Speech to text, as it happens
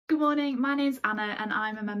morning, my name's Anna and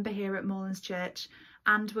I'm a member here at Moorlands Church,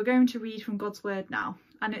 and we're going to read from God's Word now,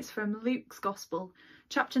 and it's from Luke's Gospel,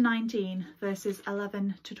 chapter 19, verses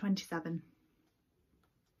 11 to 27.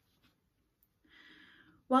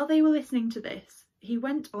 While they were listening to this, he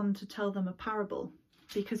went on to tell them a parable,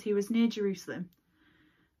 because he was near Jerusalem,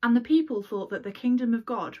 and the people thought that the kingdom of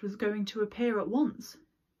God was going to appear at once.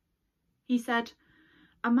 He said,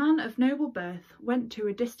 "A man of noble birth went to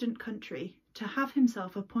a distant country to have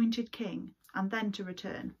himself appointed king and then to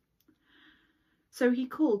return. So he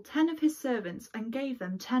called 10 of his servants and gave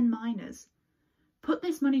them 10 minas. 'Put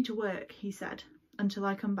this money to work,' he said, 'until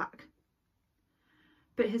I come back.'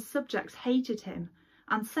 But his subjects hated him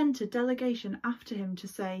and sent a delegation after him to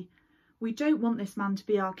say, 'We don't want this man to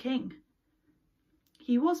be our king.'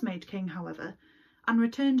 He was made king, however, and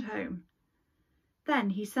returned home. Then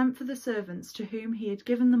he sent for the servants to whom he had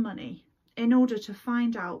given the money, in order to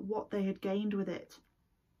find out what they had gained with it.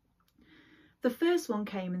 The first one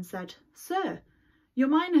came and said, 'Sir, your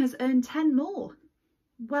mina has earned 10 more.'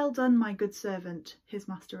 'Well done, my good servant,' his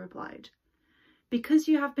master replied. 'Because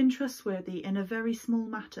you have been trustworthy in a very small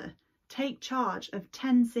matter, take charge of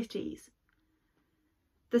 10 cities.'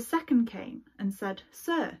 The second came and said,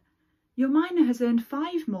 'Sir, your mina has earned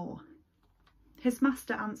 5 more.' His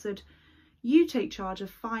master answered, 'You take charge of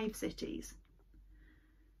 5 cities.'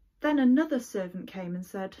 Then another servant came and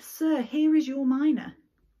said, 'Sir, here is your mina.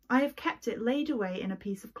 I have kept it laid away in a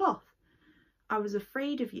piece of cloth. I was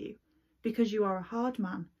afraid of you, because you are a hard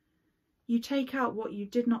man. You take out what you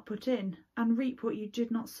did not put in, and reap what you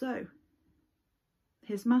did not sow.'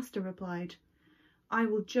 His master replied, 'I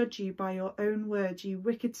will judge you by your own words, you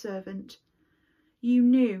wicked servant. You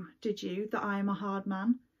knew, did you, that I am a hard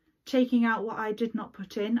man, taking out what I did not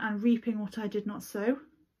put in and reaping what I did not sow?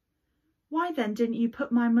 Why then didn't you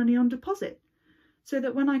put my money on deposit, so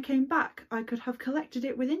that when I came back I could have collected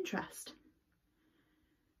it with interest?'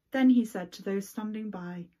 Then he said to those standing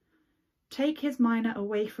by, 'Take his mina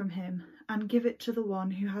away from him and give it to the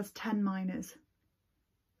one who has 10 minas.'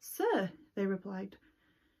 'Sir,' they replied,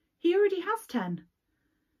 'he already has 10.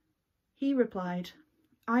 He replied,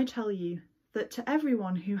 'I tell you that to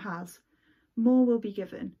everyone who has, more will be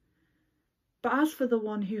given. But as for the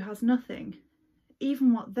one who has nothing,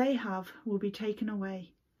 even what they have will be taken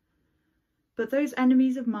away. But those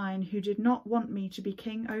enemies of mine who did not want me to be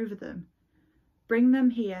king over them, bring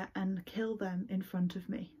them here and kill them in front of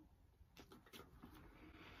me.'"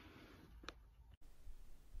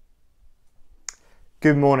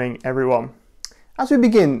 Good morning, everyone. As we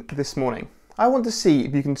begin this morning, I want to see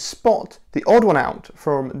if you can spot the odd one out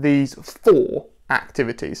from these 4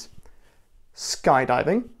 activities: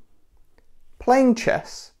 skydiving, playing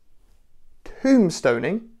chess,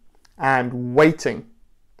 tombstoning, and waiting.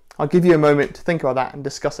 I'll give you a moment to think about that and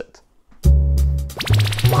discuss it.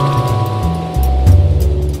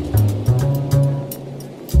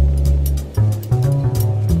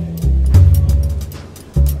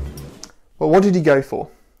 Well, what did he go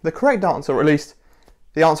for? The correct answer, or at least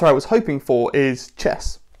the answer I was hoping for, is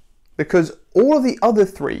chess, because all of the other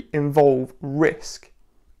 3 involve risk.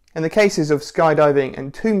 In the cases of skydiving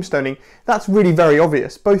and tombstoning, that's really very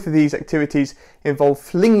obvious. Both of these activities involve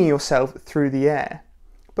flinging yourself through the air.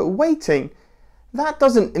 But waiting, that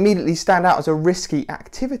doesn't immediately stand out as a risky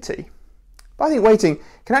activity. But I think waiting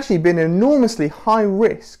can actually be an enormously high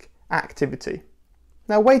risk activity.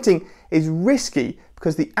 Now, waiting is risky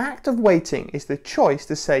because the act of waiting is the choice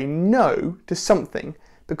to say no to something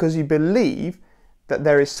because you believe that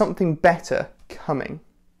there is something better coming.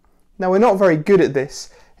 Now, we're not very good at this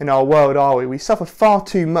in our world, are we? We suffer far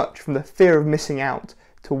too much from the fear of missing out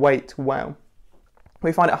to wait well.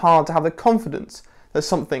 We find it hard to have the confidence that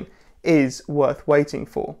something is worth waiting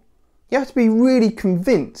for. You have to be really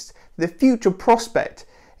convinced that the future prospect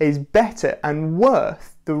is better and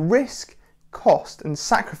worth the risk, cost and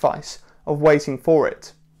sacrifice of waiting for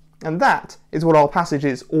it. And that is what our passage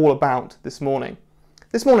is all about this morning.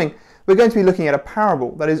 This morning we're going to be looking at a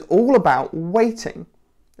parable that is all about waiting.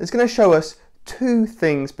 It's going to show us 2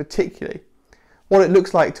 things particularly: what it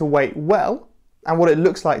looks like to wait well and what it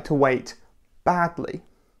looks like to wait badly.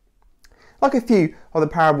 Like a few of the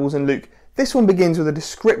parables in Luke, this one begins with a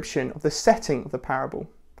description of the setting of the parable.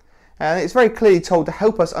 And it's very clearly told to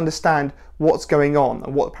help us understand what's going on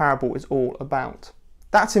and what the parable is all about.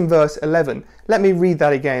 That's in verse 11. Let me read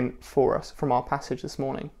that again for us from our passage this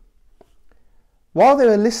morning. "While they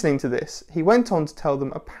were listening to this, he went on to tell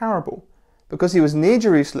them a parable, because he was near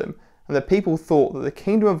Jerusalem and the people thought that the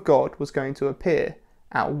kingdom of God was going to appear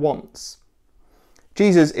at once."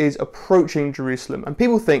 Jesus is approaching Jerusalem and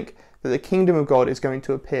people think that the kingdom of God is going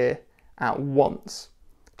to appear at once.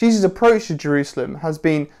 Jesus' approach to Jerusalem has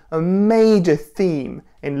been a major theme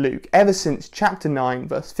in Luke ever since chapter 9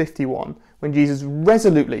 verse 51, when Jesus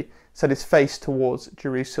resolutely set his face towards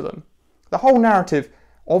Jerusalem. The whole narrative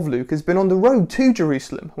of Luke has been on the road to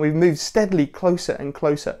Jerusalem. We've moved steadily closer and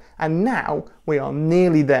closer, and now we are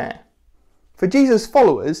nearly there. For Jesus'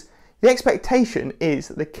 followers, the expectation is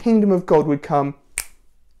that the kingdom of God would come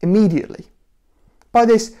immediately. By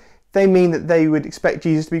this, they mean that they would expect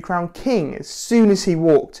Jesus to be crowned king as soon as he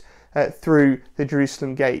walked through the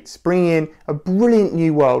Jerusalem gates, bringing in a brilliant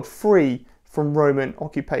new world free from Roman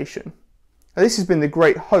occupation. Now, this has been the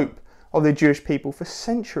great hope of the Jewish people for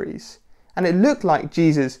centuries, and it looked like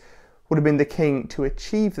Jesus would have been the king to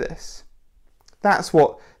achieve this. That's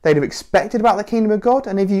what they'd have expected about the kingdom of God,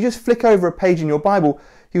 and if you just flick over a page in your Bible,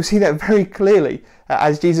 you'll see that very clearly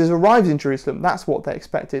as Jesus arrives in Jerusalem. That's what they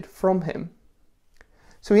expected from him.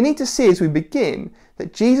 So we need to see as we begin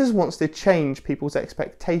that Jesus wants to change people's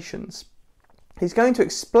expectations. He's going to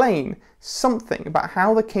explain something about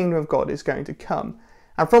how the kingdom of God is going to come.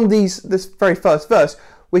 And from this very first verse,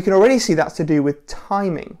 we can already see that's to do with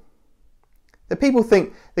timing. The people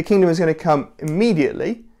think the kingdom is going to come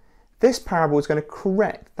immediately. This parable is going to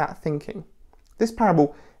correct that thinking. This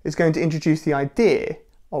parable is going to introduce the idea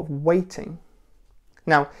of waiting.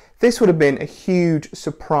 Now, this would have been a huge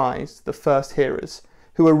surprise to the first hearers,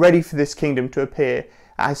 who were ready for this kingdom to appear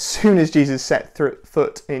as soon as Jesus set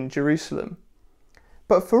foot in Jerusalem.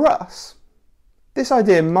 But for us, this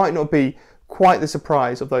idea might not be quite the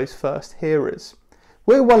surprise of those first hearers.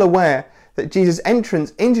 We're well aware that Jesus'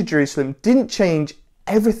 entrance into Jerusalem didn't change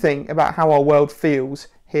everything about how our world feels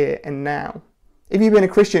here and now. If you've been a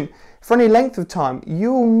Christian for any length of time,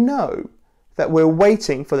 you'll know that we're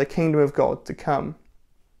waiting for the kingdom of God to come.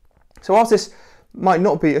 So whilst this might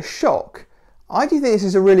not be a shock, I do think this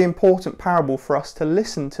is a really important parable for us to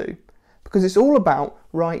listen to, because it's all about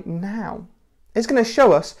right now. It's going to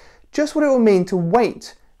show us just what it will mean to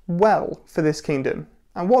wait well for this kingdom,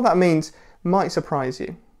 and what that means might surprise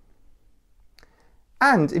you.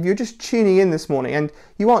 And if you're just tuning in this morning and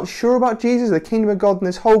you aren't sure about Jesus, the kingdom of God and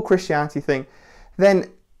this whole Christianity thing, then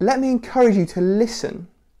let me encourage you to listen.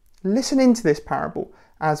 Listen into this parable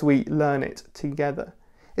as we learn it together.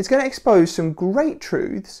 It's going to expose some great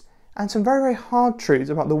truths and some very, very hard truths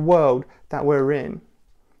about the world that we're in.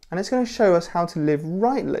 And it's going to show us how to live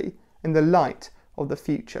rightly in the light of the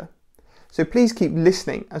future. So please keep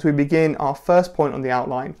listening as we begin our first point on the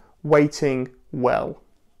outline, waiting well.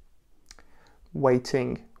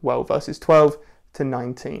 Waiting well, verses 12 to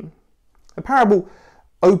 19. The parable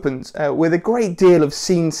opens with a great deal of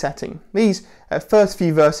scene setting. These first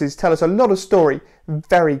few verses tell us a lot of story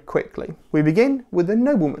very quickly. We begin with a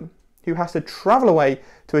nobleman who has to travel away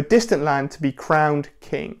to a distant land to be crowned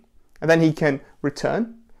king. And then he can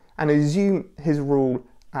return and assume his rule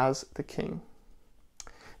as the king.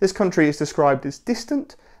 This country is described as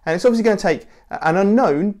distant, and it's obviously going to take an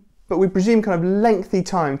unknown, but we presume kind of lengthy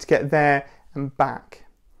time to get there and back.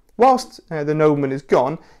 Whilst the nobleman is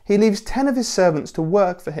gone, he leaves 10 of his servants to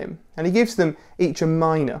work for him, and he gives them each a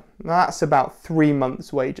mina. Now that's about 3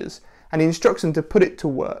 months' wages, and he instructs them to put it to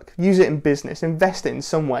work, use it in business, invest it in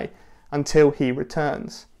some way, until he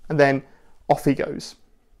returns, and then off he goes.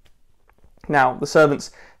 Now, the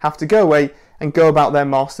servants have to go away and go about their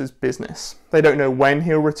master's business. They don't know when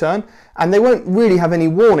he'll return, and they won't really have any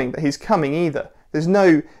warning that he's coming either. There's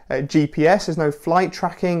no GPS, there's no flight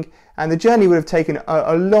tracking, and the journey would have taken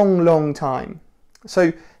a long, long time.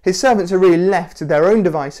 So his servants are really left to their own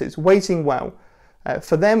devices, waiting well.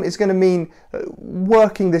 For them, it's going to mean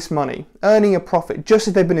working this money, earning a profit, just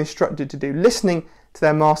as they've been instructed to do, listening to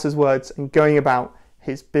their master's words and going about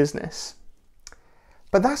his business.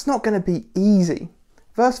 But that's not going to be easy.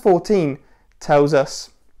 Verse 14 tells us,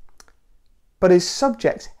 "But his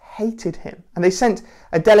subjects hated him, and they sent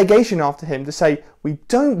a delegation after him to say, 'We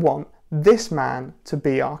don't want this man to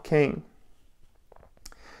be our king.'"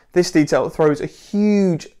 This detail throws a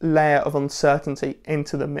huge layer of uncertainty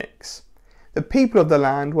into the mix. The people of the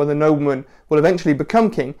land where the nobleman will eventually become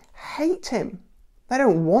king hate him. They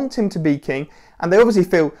don't want him to be king, and they obviously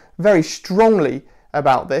feel very strongly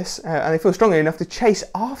about this, and they feel strongly enough to chase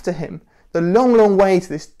after him the long, long way to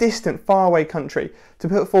this distant, faraway country to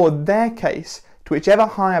put forward their case to whichever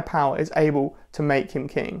higher power is able to make him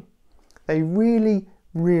king. They really,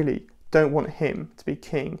 really don't want him to be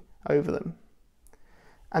king over them.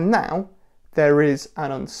 And now there is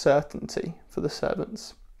an uncertainty for the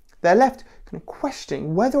servants. They're left kind of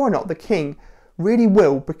questioning whether or not the king really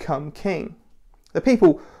will become king. The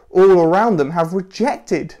people all around them have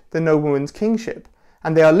rejected the nobleman's kingship,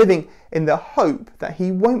 and they are living in the hope that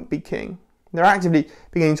he won't be king. They're actively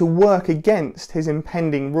beginning to work against his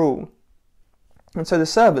impending rule. And so the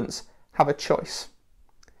servants have a choice.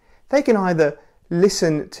 They can either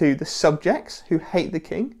listen to the subjects who hate the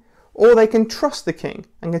king, or they can trust the king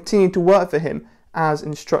and continue to work for him as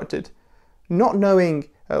instructed, not knowing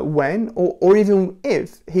when or even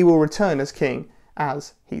if he will return as king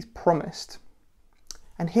as he's promised.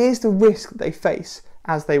 And here's the risk that they face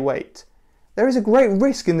as they wait. There is a great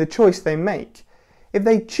risk in the choice they make. If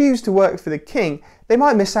they choose to work for the king, they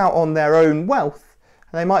might miss out on their own wealth,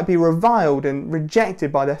 and they might be reviled and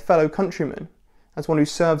rejected by their fellow countrymen as one who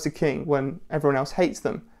serves the king when everyone else hates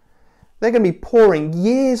them. They're going to be pouring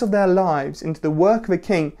years of their lives into the work of a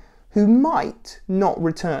king who might not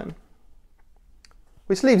return.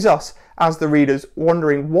 Which leaves us, as the readers,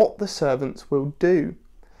 wondering what the servants will do.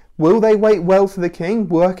 Will they wait well for the king,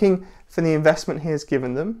 working for the investment he has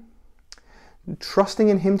given them, trusting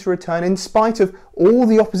in him to return in spite of all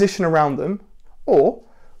the opposition around them? Or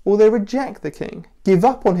will they reject the king, give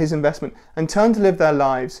up on his investment and turn to live their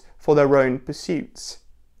lives for their own pursuits?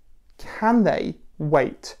 Can they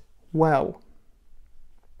wait well?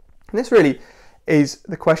 And this really is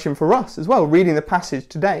the question for us as well, reading the passage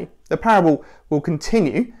today. The parable will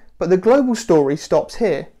continue, but the global story stops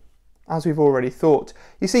here, as we've already thought.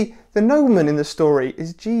 You see, the nobleman in the story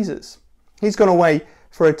is Jesus. He's gone away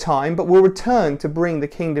for a time, but will return to bring the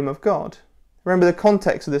kingdom of God. Remember the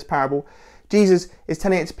context of this parable. Jesus is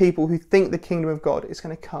telling it to people who think the kingdom of God is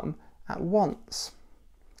going to come at once.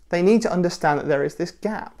 They need to understand that there is this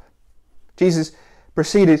gap. Jesus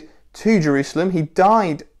proceeded to Jerusalem. He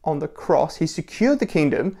died on the cross. He secured the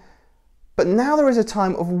kingdom, but now there is a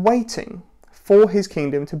time of waiting for his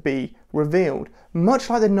kingdom to be revealed. Much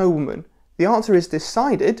like the nobleman, the answer is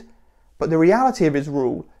decided, but the reality of his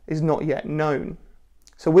rule is not yet known.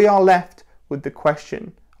 So we are left with the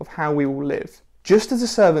question of how we will live, just as the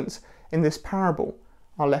servants in this parable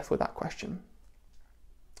are left with that question.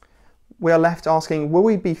 We are left asking, will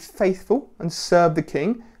we be faithful and serve the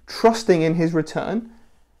king, trusting in his return,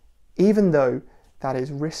 even though that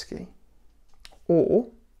is risky? Or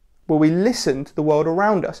will we listen to the world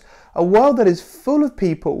around us, a world that is full of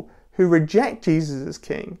people who reject Jesus as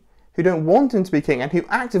king, who don't want him to be king, and who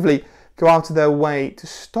actively go out of their way to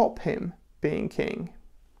stop him being king?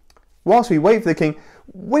 Whilst we wait for the king,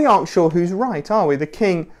 we aren't sure who's right, are we? The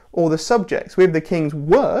king or the subjects? We have the king's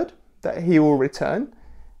word that he will return,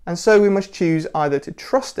 and so we must choose either to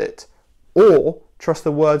trust it or trust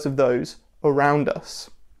the words of those around us.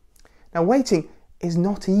 Now, waiting is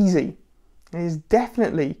not easy. It is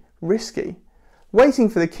definitely risky. Waiting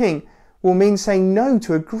for the king will mean saying no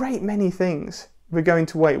to a great many things. If we're going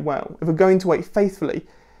to wait well, if we're going to wait faithfully,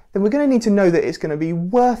 then we're going to need to know that it's going to be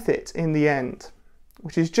worth it in the end,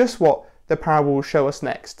 which is just what the parable will show us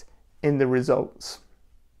next in the results.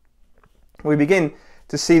 We begin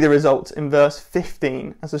to see the results in verse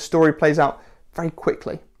 15 as the story plays out very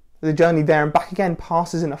quickly. The journey there and back again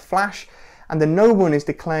passes in a flash, and the nobleman is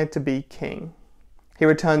declared to be king. He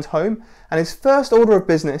returns home, and his first order of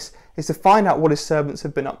business is to find out what his servants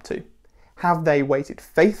have been up to. Have they waited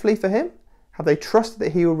faithfully for him? Have they trusted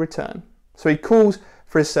that he will return? So he calls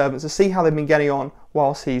for his servants to see how they've been getting on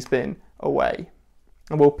whilst he's been away.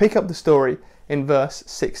 And we'll pick up the story in verse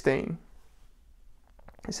 16.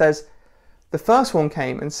 It says, "The first one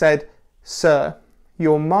came and said, 'Sir,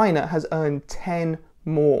 your mina has earned 10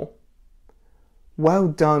 more.' 'Well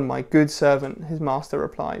done, my good servant,' his master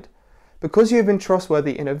replied. 'Because you have been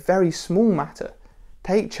trustworthy in a very small matter,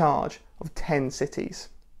 take charge of 10 cities.'"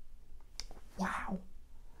 Wow!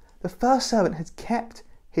 The first servant has kept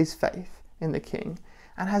his faith in the king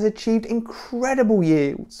and has achieved incredible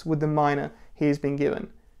yields with the mina he has been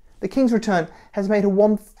given. The king's return has made a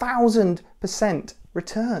 1,000%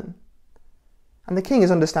 return. And the king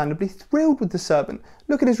is understandably thrilled with the servant.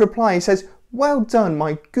 Look at his reply. He says, "Well done,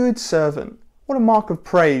 my good servant." What a mark of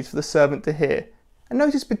praise for the servant to hear. And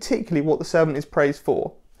notice particularly what the servant is praised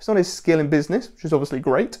for. It's not his skill in business, which is obviously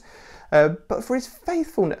great, but for his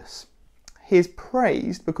faithfulness. He is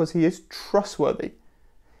praised because he is trustworthy.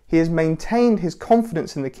 He has maintained his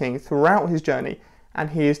confidence in the king throughout his journey, and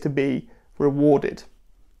he is to be rewarded.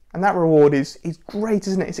 And that reward is great,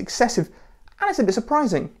 isn't it? It's excessive, and it's a bit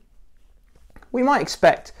surprising. We might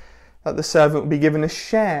expect that the servant would be given a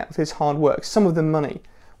share of his hard work, some of the money,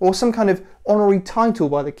 or some kind of honorary title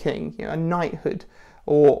by the king, a knighthood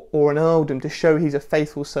or an earldom to show he's a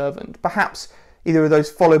faithful servant. Perhaps either of those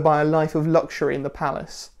followed by a life of luxury in the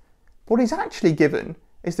palace. What he's actually given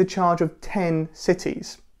is the charge of 10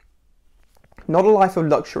 cities. Not a life of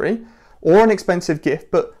luxury or an expensive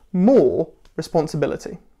gift, but more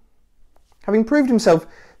responsibility. Having proved himself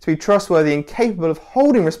to be trustworthy and capable of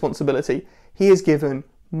holding responsibility, he is given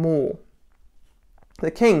more.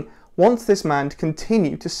 The king wants this man to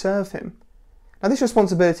continue to serve him. Now, this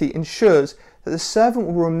responsibility ensures that the servant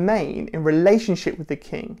will remain in relationship with the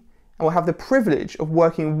king and will have the privilege of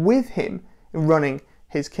working with him in running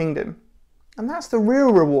his kingdom. And that's the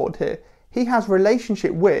real reward here. He has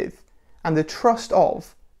relationship with and the trust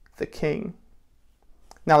of the king.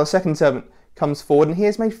 Now the second servant comes forward and he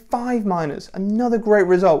has made 5 minas, another great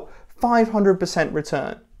result, 500%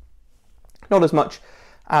 return. Not as much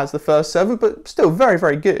as the first servant, but still very,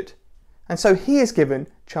 very good. And so he is given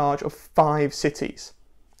charge of 5 cities.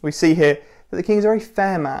 We see here that the king is a very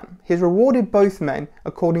fair man. He has rewarded both men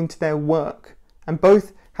according to their work, and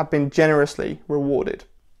both have been generously rewarded.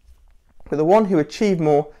 But the one who achieved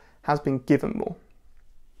more has been given more.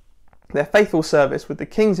 Their faithful service with the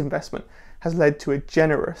king's investment has led to a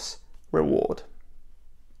generous reward.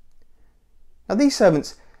 Now these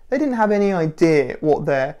servants, they didn't have any idea what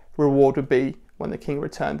their reward would be when the king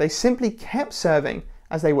returned. They simply kept serving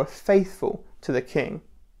as they were faithful to the king.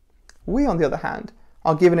 We, on the other hand,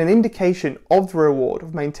 are given an indication of the reward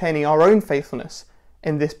of maintaining our own faithfulness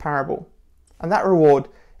in this parable. And that reward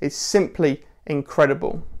is simply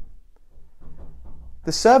incredible.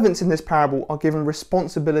 The servants in this parable are given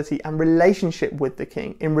responsibility and relationship with the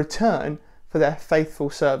king in return for their faithful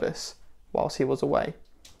service whilst he was away.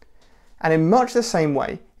 And in much the same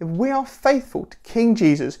way, if we are faithful to King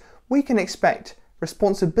Jesus, we can expect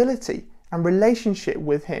responsibility and relationship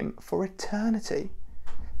with him for eternity.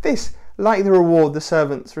 This, like the reward the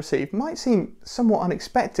servants received, might seem somewhat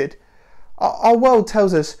unexpected. Our world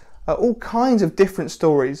tells us all kinds of different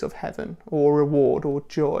stories of heaven or reward or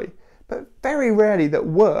joy, but very rarely that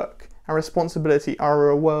work and responsibility are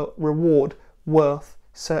a reward worth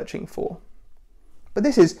searching for. But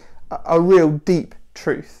this is a real deep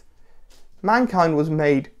truth. Mankind was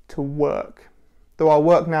made to work. Though our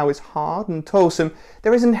work now is hard and toilsome,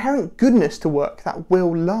 there is inherent goodness to work that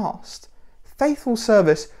will last. Faithful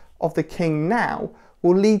service of the king now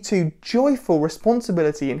will lead to joyful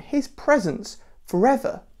responsibility in his presence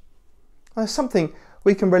forever. There's something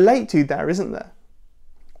we can relate to there, isn't there?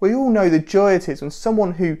 We all know the joy it is when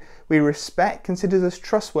someone who we respect considers us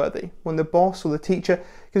trustworthy, when the boss or the teacher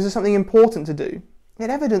gives us something important to do. It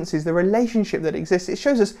evidences the relationship that exists. It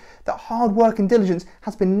shows us that hard work and diligence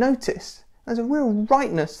has been noticed. There's a real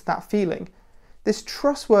rightness to that feeling. This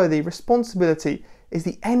trustworthy responsibility is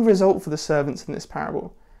the end result for the servants in this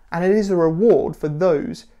parable, and it is the reward for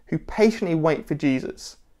those who patiently wait for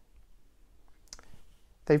Jesus.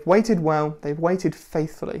 They've waited well, they've waited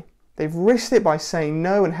faithfully. They've risked it by saying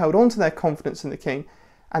no and held on to their confidence in the king,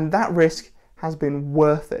 and that risk has been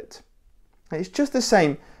worth it. And it's just the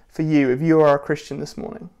same for you if you are a Christian this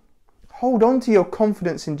morning. Hold on to your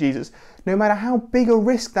confidence in Jesus, no matter how big a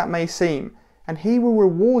risk that may seem, and he will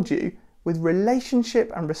reward you with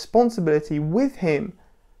relationship and responsibility with him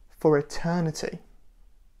for eternity.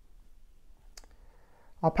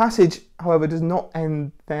 Our passage, however, does not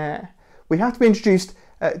end there. We have to be introduced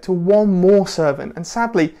to one more servant, and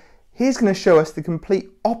sadly, he's going to show us the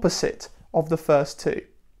complete opposite of the first two.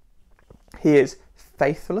 He is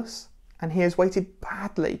faithless, and he has waited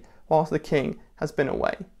badly whilst the king has been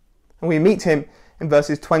away. And we meet him in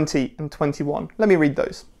verses 20 and 21. Let me read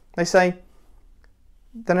those. They say,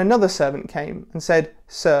 "Then another servant came and said,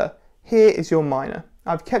 'Sir, here is your mina.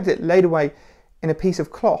 I've kept it laid away in a piece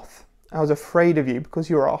of cloth. I was afraid of you because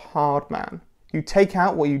you are a hard man. You take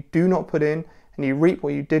out what you do not put in, and you reap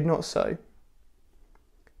what you did not sow.'"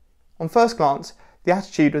 On first glance, the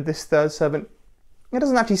attitude of this third servant, it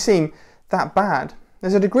doesn't actually seem that bad.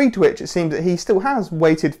 There's a degree to which it seems that he still has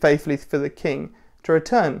waited faithfully for the king to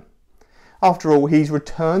return. After all, he's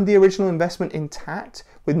returned the original investment intact,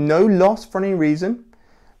 with no loss for any reason.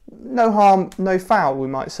 No harm, no foul, we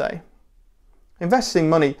might say. Investing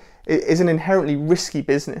money is an inherently risky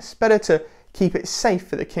business. Better to keep it safe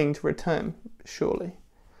for the king to return, surely.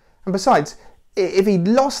 And besides, if he'd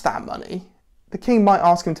lost that money, the king might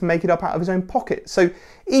ask him to make it up out of his own pocket. So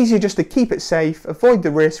easier just to keep it safe, avoid the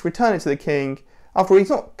risk, return it to the king. After all, he's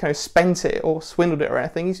not kind of spent it or swindled it or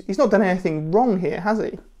anything. He's not done anything wrong here, has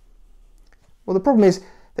he? Well, the problem is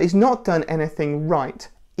that he's not done anything right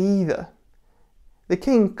either. The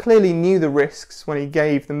king clearly knew the risks when he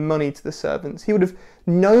gave the money to the servants. He would have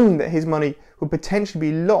known that his money would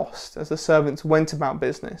potentially be lost as the servants went about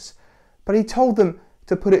business. But he told them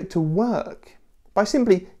to put it to work. By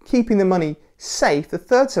simply keeping the money safe, the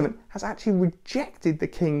third servant has actually rejected the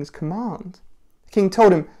king's command. The king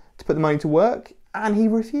told him to put the money to work, and he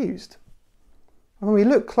refused. And when we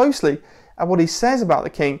look closely at what he says about the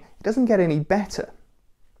king, it doesn't get any better.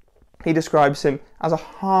 He describes him as a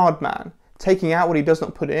hard man, taking out what he does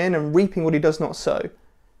not put in and reaping what he does not sow.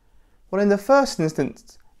 Well, in the first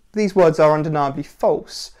instance, these words are undeniably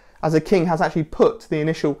false, as the king has actually put the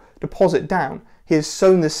initial deposit down. He has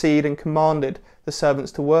sown the seed and commanded the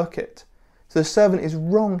servants to work it. So the servant is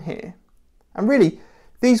wrong here. And really,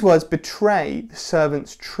 these words betray the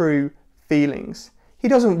servant's true feelings. He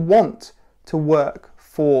doesn't want to work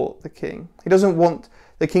for the king. He doesn't want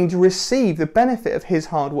the king to receive the benefit of his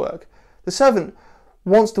hard work. The servant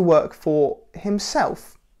wants to work for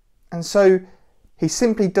himself, and so he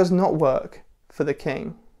simply does not work for the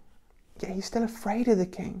king. Yet he's still afraid of the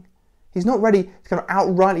king. He's not ready to kind of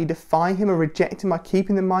outrightly defy him and reject him by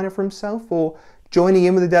keeping the mina for himself or joining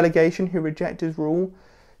in with the delegation who reject his rule.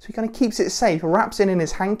 So he kind of keeps it safe, wraps it in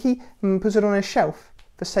his hanky and puts it on his shelf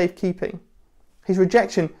for safekeeping. His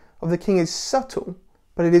rejection of the king is subtle,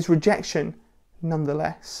 but it is rejection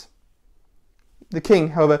nonetheless. The king,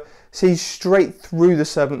 however, sees straight through the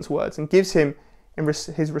servant's words and gives him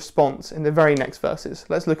his response in the very next verses.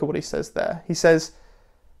 Let's look at what he says there. He says,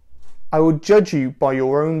 "I will judge you by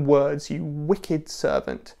your own words, you wicked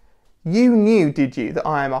servant. You knew, did you, that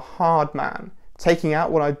I am a hard man, taking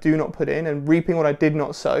out what I do not put in and reaping what I did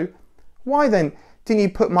not sow? Why then didn't you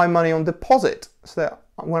put my money on deposit so that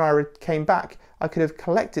when I came back I could have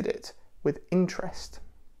collected it with interest?"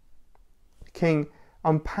 The king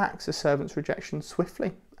unpacks the servant's rejection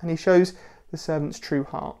swiftly, and he shows the servant's true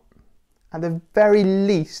heart. At the very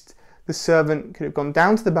least, the servant could have gone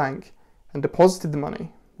down to the bank and deposited the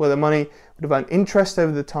money, where the money would have earned interest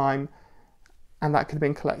over the time, and that could have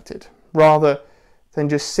been collected, rather than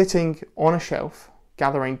just sitting on a shelf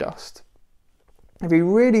gathering dust. If he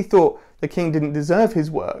really thought the king didn't deserve his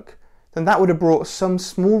work, then that would have brought some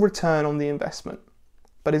small return on the investment.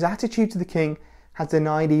 But his attitude to the king has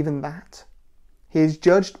denied even that. He is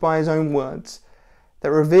judged by his own words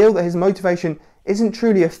that reveal that his motivation isn't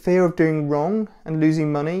truly a fear of doing wrong and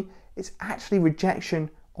losing money, it's actually rejection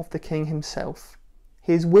of the king himself.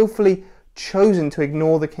 He has willfully chosen to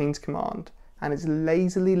ignore the king's command and has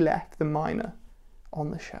lazily left the mina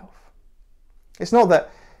on the shelf. It's not that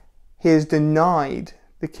he has denied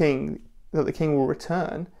the king that the king will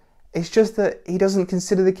return, it's just that he doesn't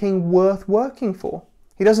consider the king worth working for.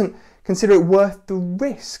 He doesn't consider it worth the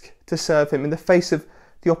risk to serve him in the face of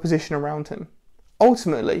the opposition around him.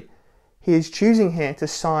 Ultimately, he is choosing here to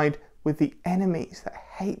side with the enemies that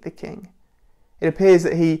hate the king. It appears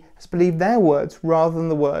that he has believed their words rather than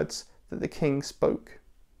the words that the king spoke.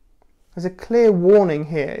 There's a clear warning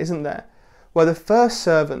here, isn't there? Where the first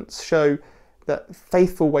servants show that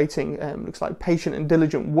faithful waiting looks like patient and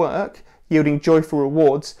diligent work, yielding joyful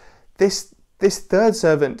rewards. This third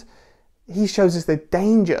servant, he shows us the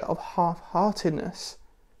danger of half-heartedness.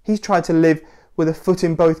 He's tried to live with a foot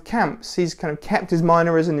in both camps. He's kind of kept his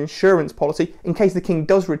mina as an insurance policy in case the king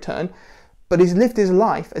does return, but he's lived his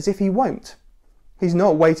life as if he won't. He's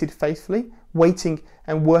not waited faithfully, waiting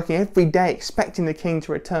and working every day expecting the king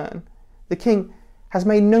to return. The king has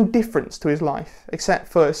made no difference to his life except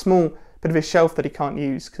for a small bit of his shelf that he can't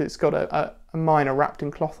use because it's got a mina wrapped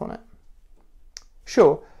in cloth on it.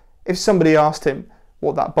 Sure, if somebody asked him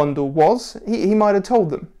what that bundle was, he might have told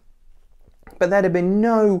them. But there'd have been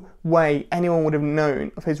no way anyone would have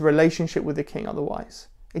known of his relationship with the king otherwise.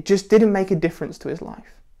 It just didn't make a difference to his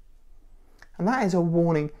life. And that is a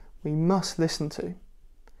warning we must listen to.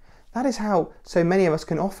 That is how so many of us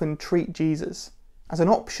can often treat Jesus, as an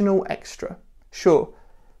optional extra. Sure,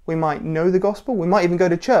 we might know the gospel, we might even go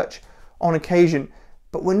to church on occasion,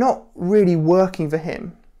 but we're not really working for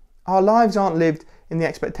him. Our lives aren't lived in the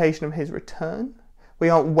expectation of his return. We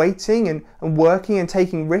aren't waiting and working and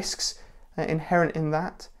taking risks inherent in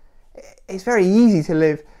that. It's very easy to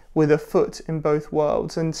live with a foot in both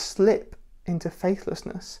worlds and slip into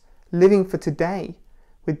faithlessness, living for today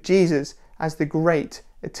with Jesus as the great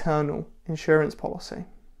eternal insurance policy.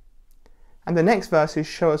 And the next verses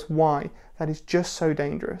show us why that is just so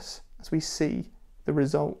dangerous as we see the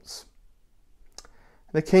results.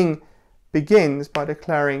 The king begins by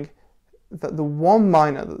declaring that the one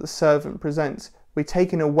mina that the servant presents will be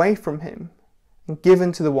taken away from him and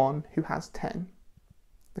given to the one who has 10.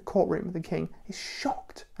 The courtroom of the king is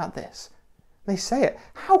shocked at this. They say it.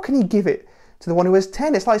 How can he give it to the one who has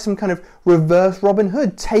 10? It's like some kind of reverse Robin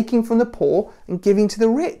Hood, taking from the poor and giving to the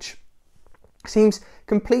rich. It seems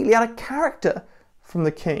completely out of character from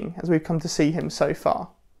the king as we've come to see him so far.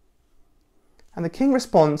 And the king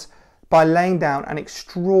responds by laying down an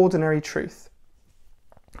extraordinary truth.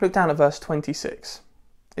 Look down at verse 26.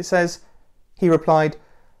 It says, he replied,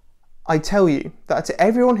 "I tell you that to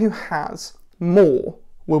everyone who has, more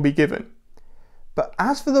will be given. But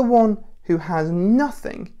as for the one who has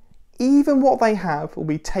nothing, even what they have will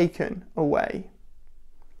be taken away.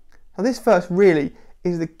 Now this verse really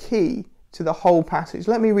is the key to the whole passage.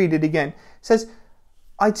 Let me read it again. It says,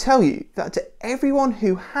 I tell you that to everyone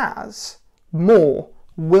who has, more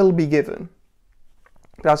will be given.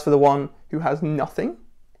 But as for the one who has nothing,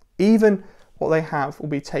 even what they have will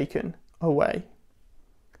be taken away.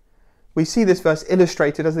 We see this verse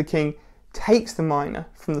illustrated as the king takes the mina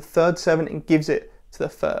from the third servant and gives it to the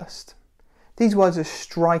first. These words are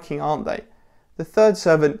striking, aren't they? The third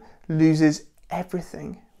servant loses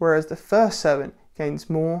everything, whereas the first servant gains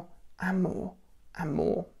more and more and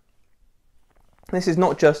more. This is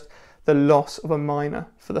not just the loss of a mina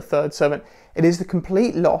for the third servant, it is the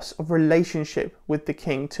complete loss of relationship with the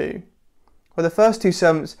king too. Where the first two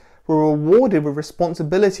servants were rewarded with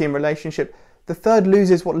responsibility and relationship, the third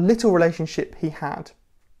loses what little relationship he had.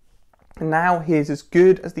 And now he is as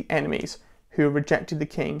good as the enemies who rejected the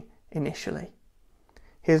king initially.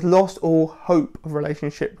 He has lost all hope of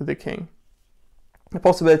relationship with the king. The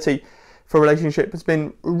possibility for a relationship has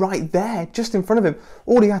been right there, just in front of him.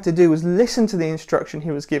 All he had to do was listen to the instruction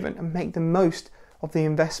he was given and make the most of the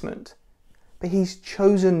investment. But he's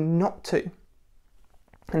chosen not to.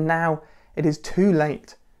 And now it is too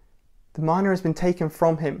late. The mina has been taken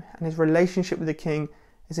from him and his relationship with the king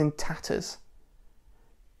is in tatters.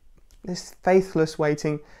 This faithless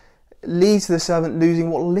waiting leads to the servant losing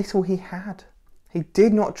what little he had. He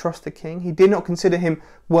did not trust the king. He did not consider him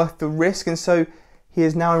worth the risk, and so he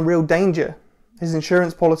is now in real danger. His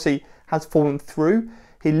insurance policy has fallen through.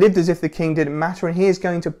 He lived as if the king didn't matter, and he is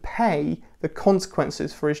going to pay the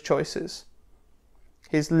consequences for his choices.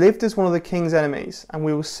 He has lived as one of the king's enemies, and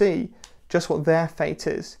we will see just what their fate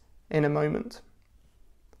is in a moment.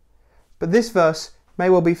 But this verse may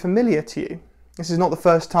well be familiar to you. This is not the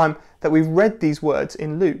first time that we've read these words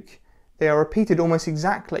in Luke. They are repeated almost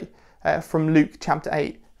exactly from Luke chapter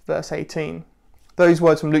 8, verse 18. Those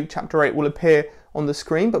words from Luke chapter 8 will appear on the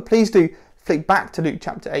screen, but please do flick back to Luke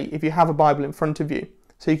chapter 8 if you have a Bible in front of you,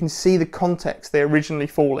 so you can see the context they originally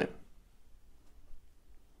fall in.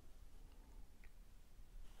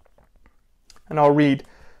 And I'll read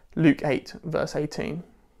Luke 8, verse 18.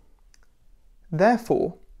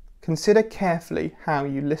 Therefore, consider carefully how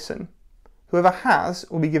you listen. Whoever has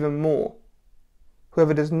will be given more.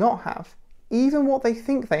 Whoever does not have, even what they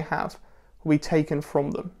think they have, will be taken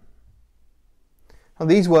from them. Now,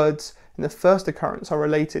 these words in the first occurrence are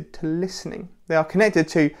related to listening. They are connected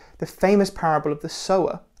to the famous parable of the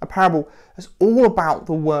sower, a parable that's all about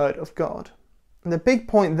the word of God. And the big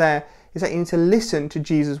point there is that you need to listen to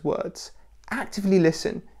Jesus' words. Actively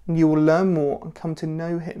listen, and you will learn more and come to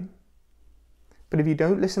know him. But if you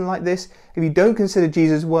don't listen like this, if you don't consider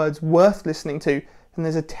Jesus' words worth listening to, then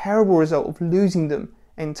there's a terrible result of losing them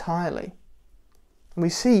entirely. And we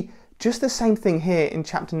see just the same thing here in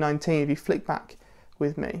chapter 19 if you flick back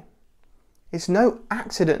with me. It's no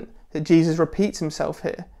accident that Jesus repeats himself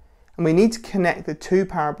here, and we need to connect the two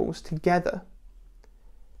parables together.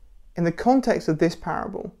 In the context of this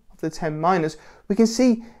parable of the 10 minas, we can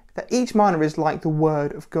see that each mina is like the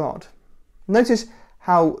word of God. Notice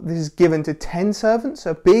how this is given to 10 servants,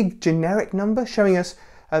 a big generic number, showing us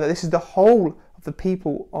that this is the whole of the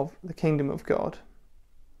people of the kingdom of God.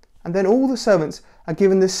 And then all the servants are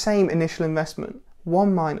given the same initial investment,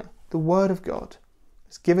 1 mina, the word of God.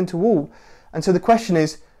 It's given to all. And so the question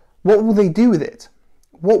is, what will they do with it?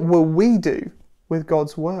 What will we do with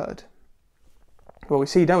God's word? Well, we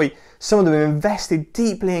see, don't we? Some of them have invested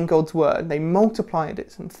deeply in God's word. They multiplied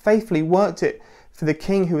it and faithfully worked it for the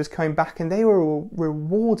king who was coming back, and they were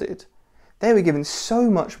rewarded. They were given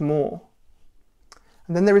so much more.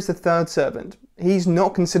 And then there is the third servant. He's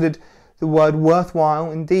not considered the word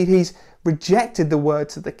worthwhile. Indeed, he's rejected the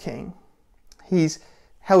words of the king. He's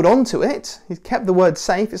held on to it. He's kept the word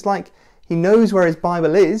safe. It's like he knows where his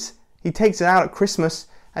Bible is. He takes it out at Christmas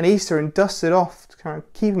and Easter and dusts it off to kind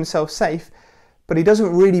of keep himself safe. But he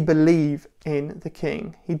doesn't really believe in the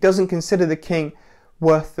king. He doesn't consider the king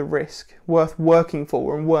worth the risk, worth working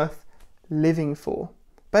for and worth living for.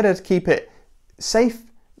 Better to keep it safe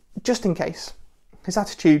just in case. His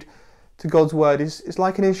attitude to God's word is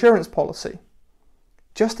like an insurance policy.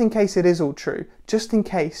 Just in case it is all true, just in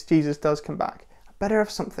case Jesus does come back, I better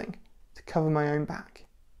have something to cover my own back.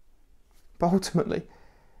 But ultimately,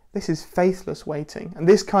 this is faithless waiting, and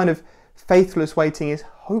this kind of faithless waiting is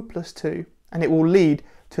hopeless too, and it will lead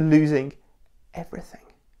to losing everything,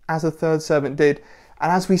 as the third servant did.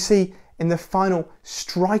 And as we see in the final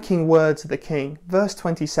striking words of the king, verse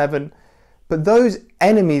 27, but those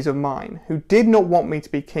enemies of mine who did not want me to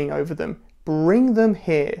be king over them, bring them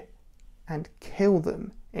here and kill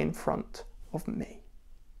them in front of me.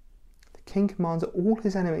 The The king commands that all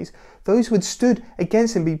his enemies, those who had stood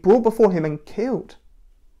against him, be brought before him and killed.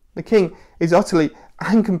 The king is utterly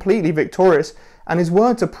and completely victorious, and his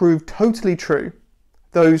words are proved totally true.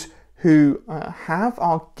 Those who have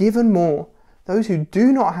are given more. Those who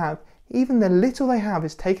do not have, even the little they have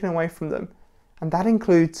is taken away from them, and that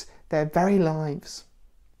includes their very lives.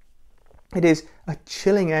 It is a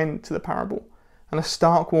chilling end to the parable and a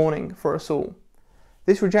stark warning for us all.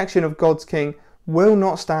 This rejection of God's king will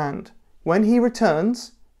not stand. When he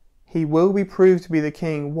returns, he will be proved to be the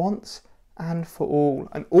king once and for all,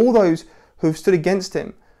 and all those who have stood against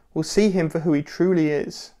him will see him for who he truly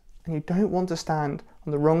is, and you don't want to stand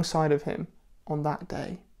on the wrong side of him on that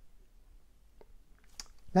day.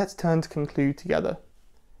 Let's turn to conclude together.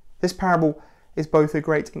 This parable is both a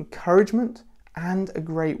great encouragement and a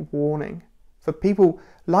great warning for people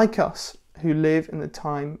like us who live in the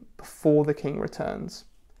time before the king returns.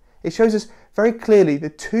 It shows us very clearly the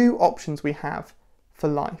two options we have for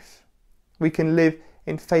life. We can live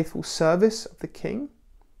in faithful service of the king.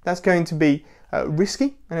 That's going to be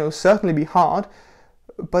risky, and it will certainly be hard,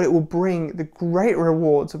 but it will bring the great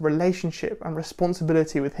rewards of relationship and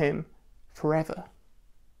responsibility with him forever.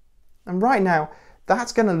 And right now,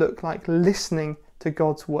 that's going to look like listening to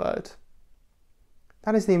God's word.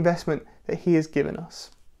 That is the investment that he has given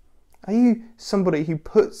us. Are you somebody who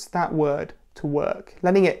puts that word to work,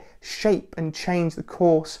 letting it shape and change the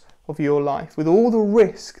course of your life with all the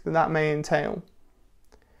risk that that may entail?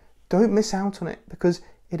 Don't miss out on it, because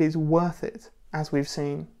it is worth it, as we've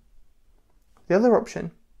seen. The other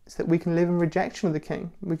option is that we can live in rejection of the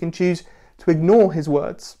king. We can choose to ignore his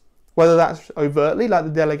words, whether that's overtly, like the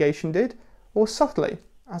delegation did, or subtly,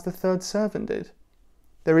 as the third servant did.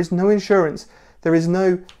 There is no insurance. There is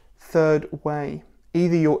no third way.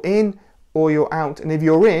 Either you're in or you're out. And if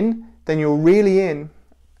you're in, then you're really in.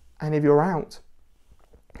 And if you're out,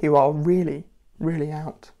 you are really, really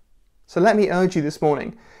out. So let me urge you this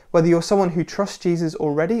morning, whether you're someone who trusts Jesus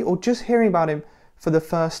already or just hearing about him for the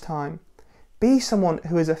first time, be someone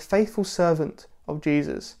who is a faithful servant of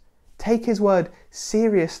Jesus. Take his word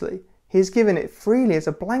seriously. He has given it freely as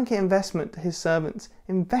a blanket investment to his servants.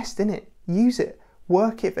 Invest in it. Use it.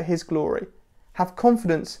 Work it for his glory. Have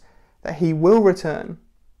confidence that he will return,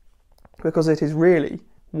 because it is really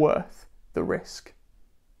worth the risk.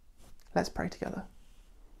 Let's pray together.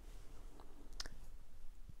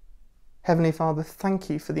 Heavenly Father, thank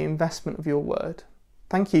you for the investment of your word.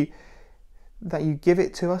 Thank you that you give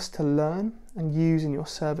it to us to learn and use in your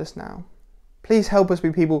service now. Please help us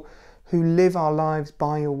be people who live our lives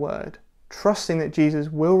by your word, trusting that Jesus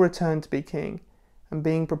will return to be king and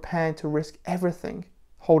being prepared to risk everything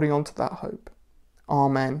holding on to that hope.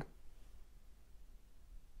 Amen.